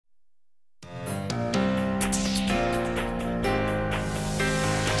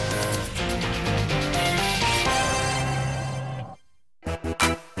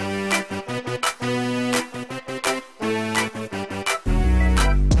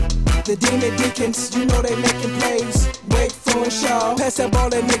The Demon Deacons, you know they making plays. Wait for a Shaw, pass that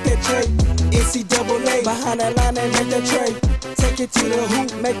ball and make that trade. NCAA, behind that line and make that trade. Take it to the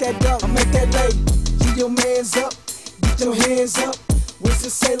hoop, make that dunk, make that lay. Get your mans up, get your hands up.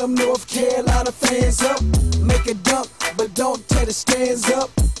 Winston-Salem, North Carolina fans up. Make a dunk, but don't tear the stands up.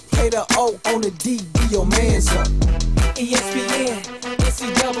 Play the O on the D, get your mans up. ESPN,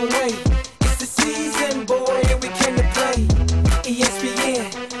 NCAA, it's the season, boy, and we came to play. ESPN,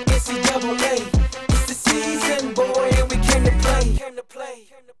 NCAA, it's the season, boy, and we came to play.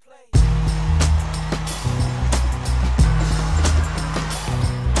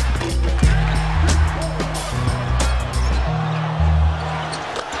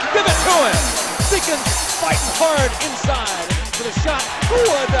 Give it to him. Deacons fighting hard inside for the shot.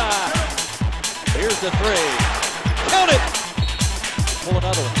 Wood. Here's the three. Count it. Pull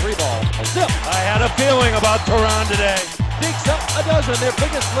another one. 3-ball. Zip. I had a feeling about Tehran today. Deeks up a dozen. Their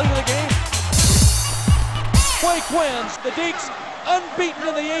biggest lead of the game. Wake wins. The Deeks unbeaten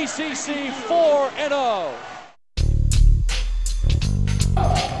in the ACC 4-0.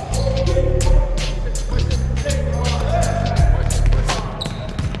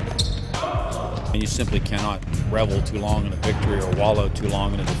 You simply cannot revel too long in a victory or wallow too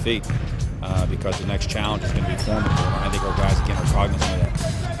long in a defeat because the next challenge is going to be formidable. And I think our guys, again, are cognizant of that.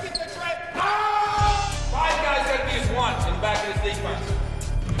 5 guys got to be as one in the back of this defense.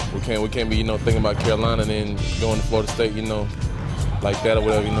 We can't be, thinking about Carolina and then going to Florida State, like that or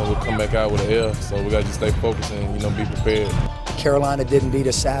whatever, we'll come back out with an L. So we got to just stay focused and, be prepared. Carolina didn't beat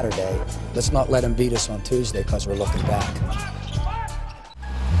us Saturday. Let's not let them beat us on Tuesday because we're looking back.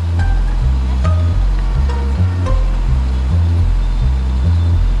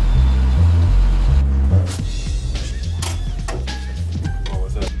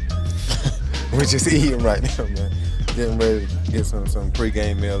 We're just eating right now, man. Getting ready to get some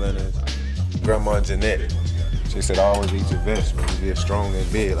pre-game meal in it. Grandma Jeanette, she said always eat your vegetables. You get strong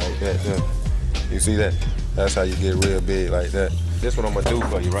and big like that. Yeah. You see that? That's how you get real big like that. This what I'm gonna do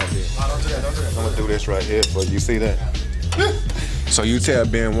for you right here. Don't do that. I'm gonna do this right here for you. You see that? So you tell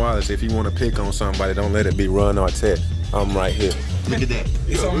Ben Wallace if you want to pick on somebody, don't let it be Ron Artest. I'm right here. Look at that.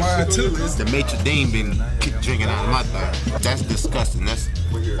 It's on mine too. The maitre d' been drinking out of my thing. That's disgusting.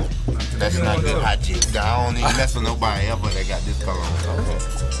 That's not good hygiene. I don't even mess with nobody ever that got this color on.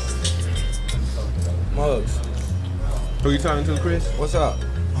 Muggs. Who you talking to, Chris? What's up?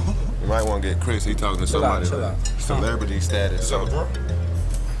 You might want to get Chris. He talking to somebody. Chill out. Celebrity status. So.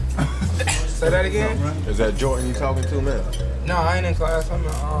 Say that again? Is that Jordan you talking to, man? No, I ain't in class. I'm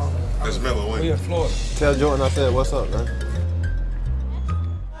in, That's Melo. we in Florida. Tell Jordan I said, what's up, man?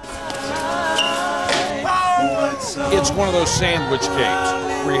 It's one of those sandwich games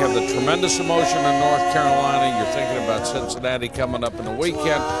where you have the tremendous emotion in North Carolina. You're thinking about Cincinnati coming up in the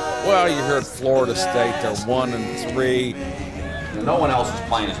weekend. Well, you heard Florida State, they're 1-3. No one else is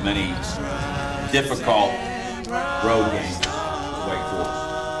playing as many difficult road games as Wake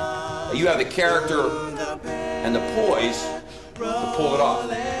Forest. You have the character and the poise to pull it off.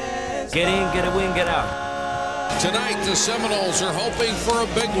 Get in, get a win, get out. Tonight, the Seminoles are hoping for a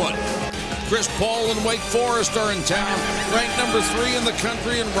big one. Chris Paul and Wake Forest are in town, ranked number 3 in the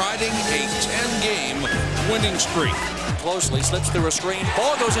country and riding a 10-game winning streak. Closely, slips through a screen.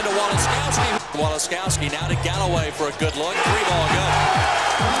 Ball goes into Walaskowski. Walaskowski now to Galloway for a good look. 3-ball good.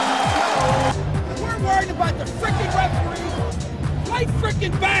 We're worried about the frickin' referees. Play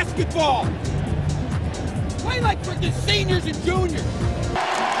frickin' basketball. Play like frickin' seniors and juniors.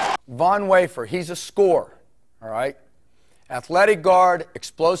 Von Wafer, he's a scorer, all right? Athletic guard,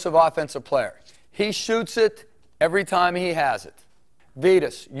 explosive offensive player. He shoots it every time he has it.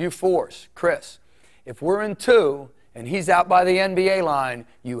 Vitas, you force, Chris. If we're in 2 and he's out by the NBA line,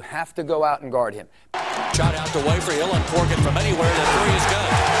 you have to go out and guard him. Shot out to Wafer. He'll uncork it from anywhere. The 3 is good.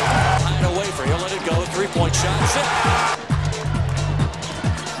 High to Wafer. He'll let it go. 3-point shot. Zip.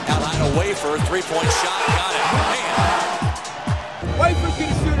 Out high to Wafer. 3-point shot. Got it. Man. Wafer's going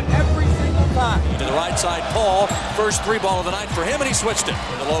to shoot it every single time. To the right side, Paul. First 3-ball of the night for him, and he switched it.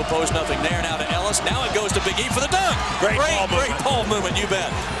 In the low post, nothing there. Now to Ellis. Now it goes to Big E for the dunk. Great ball movement, you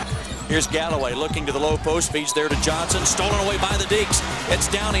bet. Here's Galloway looking to the low post. Feeds there to Johnson. Stolen away by the Deeks. It's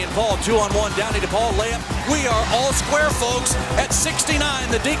Downey and Paul. 2-on-1. Downey to Paul. Layup. We are all square, folks. At 69,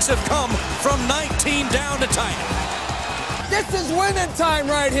 the Deeks have come from 19 down to tie it. This is winning time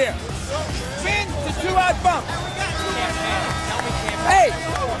right here. Spin the 2-out bump. Hey,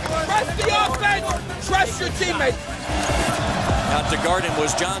 trust the offense. Trust your teammates. Out to guard him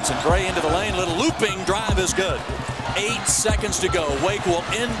was Johnson. Gray into the lane. Little looping drive is good. 8 seconds to go. Wake will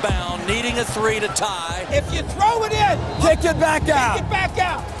inbound, needing a 3 to tie. If you throw it in, kick it back out. Kick it back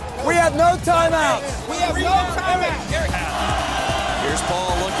out. We have no timeouts. We have no timeouts. Here's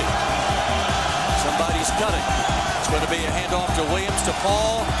Paul looking. Somebody's cutting. It's going to be a handoff to Williams, to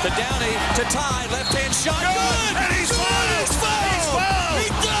Paul, to Downey, to Ty. Left-hand shot. Good! And he's fouled! He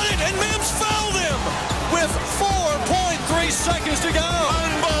got it, and Mims fouled him with 4.3 seconds to go.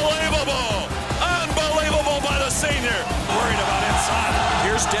 Unbelievable! Unbelievable by the senior. Worried about inside.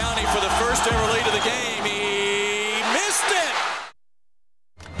 Here's Downey for the first ever lead of the game. He missed it.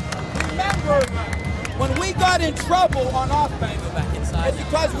 Remember, when we got in trouble on offense, it's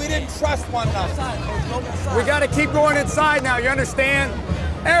because we didn't trust one another. We got to keep going inside now, you understand?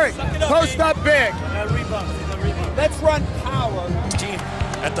 Eric, post up big. Let's run power. Team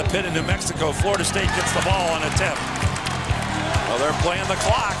at the pit in New Mexico. Florida State gets the ball on attempt. Well, they're playing the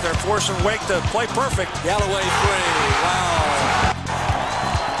clock. They're forcing Wake to play perfect. Galloway free. Wow.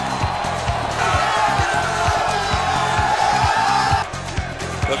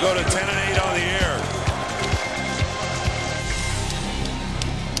 They'll go to 10-8 on the air.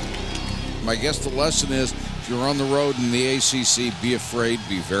 I guess the lesson is, if you're on the road in the ACC, be afraid,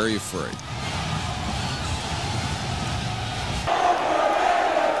 be very afraid.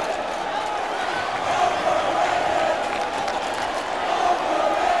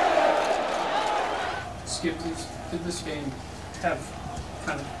 Skip, did this game have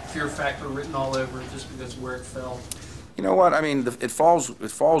kind of fear factor written all over it just because of where it fell? You know what? I mean, it falls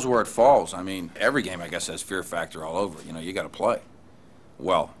where it falls. I mean, every game, I guess, has fear factor all over. You know, you got to play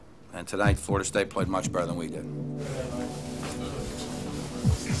well. And tonight, Florida State played much better than we did.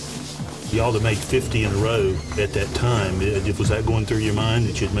 Y'all had made 50 in a row at that time. Was that going through your mind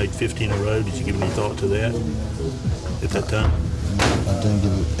that you'd made 50 in a row? Did you give any thought to that at that time? I didn't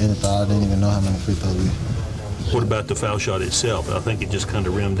give it any thought. I didn't even know how many free throws we. What about the foul shot itself? I think it just kind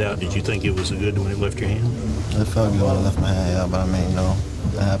of rimmed out. Did you think it was good when it left your hand? It felt good when it left my hand, yeah, but I mean, you know,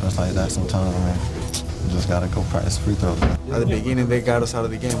 it happens like that sometimes. I mean, you just gotta go practice free throws. At the beginning, they got us out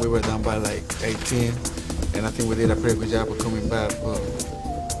of the game. We were down by like 18, and I think we did a pretty good job of coming back. But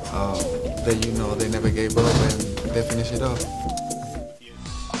then, you know, they never gave up and they finished it off.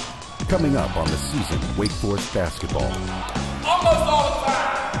 Coming up on the season, Wake Forest basketball. Almost all the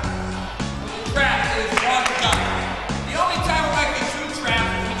time, the trap is one guy. The only time we might get two traps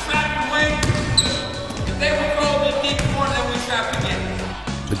is we trap and win. If they will throw the deep corner, then we trap again.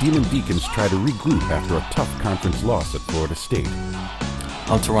 The Demon Deacons try to regroup after a tough conference loss at Florida State.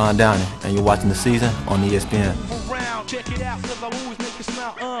 I'm Teron Downey, and you're watching the season on ESPN. Around, check it out, 'cause I always make you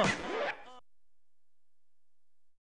smile,